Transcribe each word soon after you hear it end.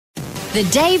The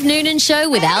Dave Noonan Show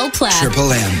with Al Platt.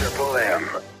 Triple M.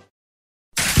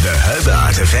 The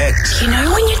Hobart Effect. You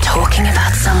know when you're talking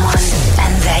about someone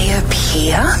and they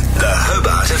appear? The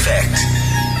Hobart Effect.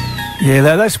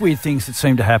 Yeah, those weird things that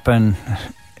seem to happen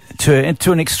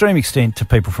to an extreme extent to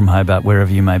people from Hobart,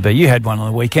 wherever you may be. You had one on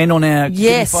the weekend on our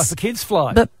GM5FKs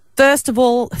flight. But first of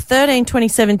all,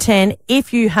 13-27-10,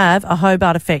 if you have a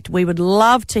Hobart Effect, we would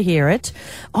love to hear it.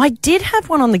 I did have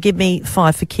one on the Give Me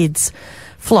 5 for Kids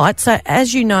flight. So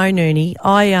as you know, Noonie,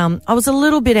 I was a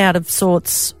little bit out of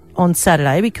sorts on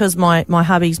Saturday because my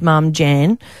hubby's mum,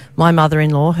 Jan, my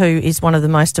mother-in-law, who is one of the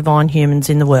most divine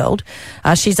humans in the world,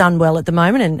 she's unwell at the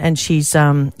moment and she's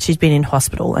been in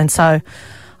hospital. And so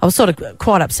I was sort of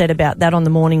quite upset about that on the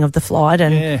morning of the flight.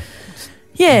 And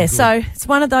yeah, so it's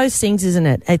one of those things, isn't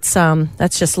it? It's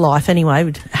that's just life. Anyway,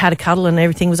 we had a cuddle and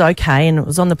everything was okay, and it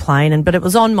was on the plane, but it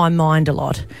was on my mind a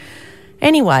lot.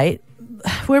 Anyway,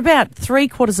 we're about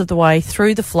 3/4 of the way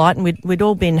through the flight, and we'd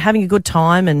all been having a good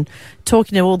time and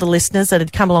talking to all the listeners that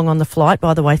had come along on the flight.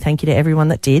 By the way, thank you to everyone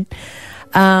that did.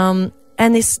 And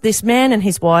this man and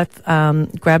his wife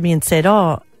grabbed me and said,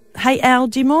 "Oh, hey Al,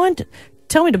 do you mind?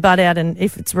 Tell me to butt out, and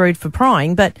if it's rude for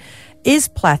prying, but is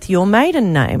Plath your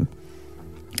maiden name?"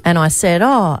 And I said,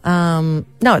 no,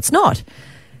 it's not.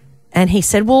 And he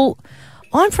said, well,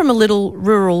 I'm from a little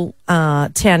rural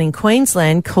town in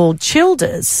Queensland called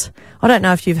Childers. I don't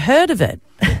know if you've heard of it.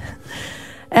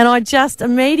 And I just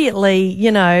immediately,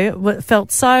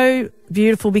 felt so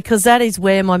beautiful because that is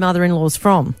where my mother-in-law's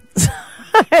from.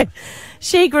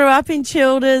 She grew up in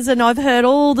Childers, and I've heard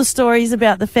all the stories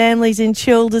about the families in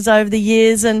Childers over the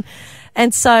years.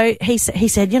 And so he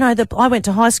said, I went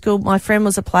to high school, my friend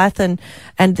was a Plath, and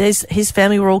his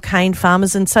family were all cane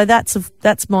farmers. And so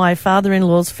that's my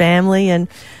father-in-law's family. And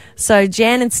so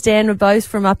Jan and Stan were both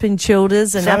from up in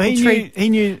Childers, and so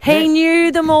Appletree. He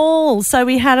knew them all. So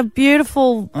we had a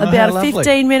beautiful, about a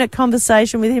 15-minute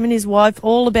conversation with him and his wife,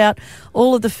 all about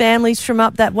all of the families from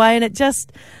up that way. And it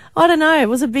just, I don't know, it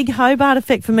was a big Hobart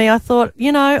Effect for me. I thought,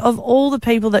 of all the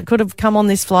people that could have come on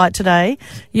this flight today,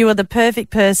 you are the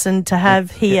perfect person to have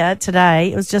here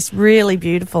today. It was just really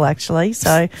beautiful, actually.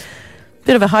 So,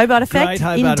 bit of a Hobart Effect, Great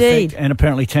Hobart indeed. Effect. And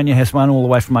apparently Tanya has one all the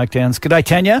way from Oakdowns. G'day,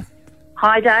 Tanya.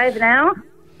 Hi, Dave and Al.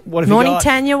 What have Morning, you got?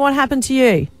 Tanya. What happened to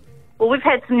you? Well, we've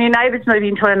had some new neighbours move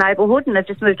into our neighbourhood, and they've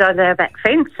just moved over our back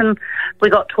fence, and we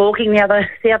got talking the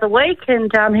other week,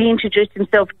 and he introduced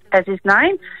himself as his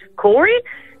name, Corey.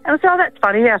 And I said, oh, that's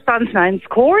funny, our son's name's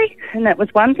Corey, and that was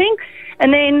one thing.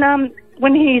 And then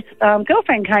when his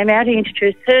girlfriend came out, he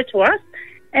introduced her to us,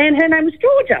 and her name was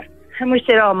Georgia. And we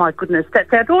said, oh, my goodness,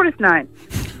 that's our daughter's name.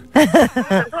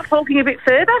 So we got talking a bit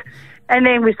further, and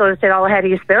then we sort of said, oh, how do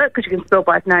you spell it? Because you can spell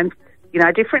both names,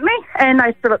 differently. And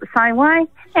they spell it the same way.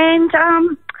 And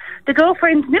the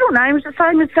girlfriend's middle name is the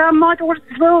same as my daughter's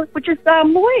as well, which is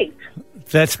Louise.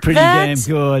 That's pretty damn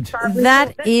good. So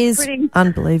That is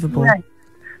unbelievable.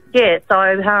 Yeah, so,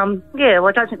 well,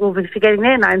 I don't think we'll be forgetting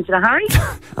their names in a hurry.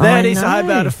 That is a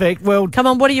Hobart Effect. Well, come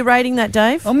on, what are you rating that,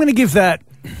 Dave? I'm going to give that,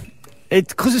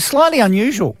 because it's slightly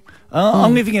unusual.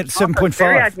 I'm giving it 7.5.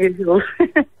 Very unusual.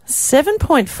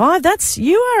 7.5?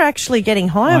 You are actually getting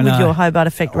higher with your Hobart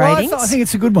Effect ratings. I think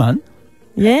it's a good one.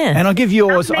 Yeah. And I'll give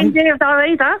yours. Doesn't end there though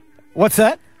either. What's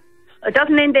that? It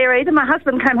doesn't end there either. My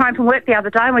husband came home from work the other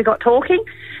day and we got talking,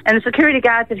 and the security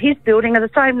guards at his building are the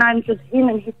same names as him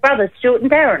and his brothers, Stuart and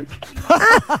Darren.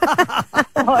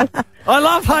 I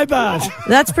love Hobart.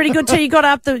 That's pretty good too. You got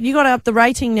up the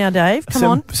rating now, Dave. Come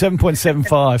on.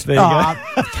 7.75. There you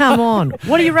go. Come on.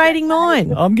 What are you rating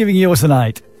mine? I'm giving yours an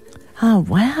 8. Oh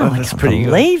wow! I can't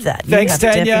believe that. Thanks,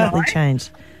 Tanya. Definitely changed.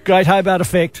 Great Hobart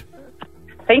Effect.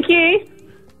 Thank you.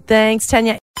 Thanks,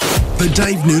 Tanya. The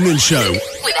Dave Noonan Show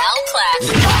With Al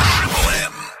Platt.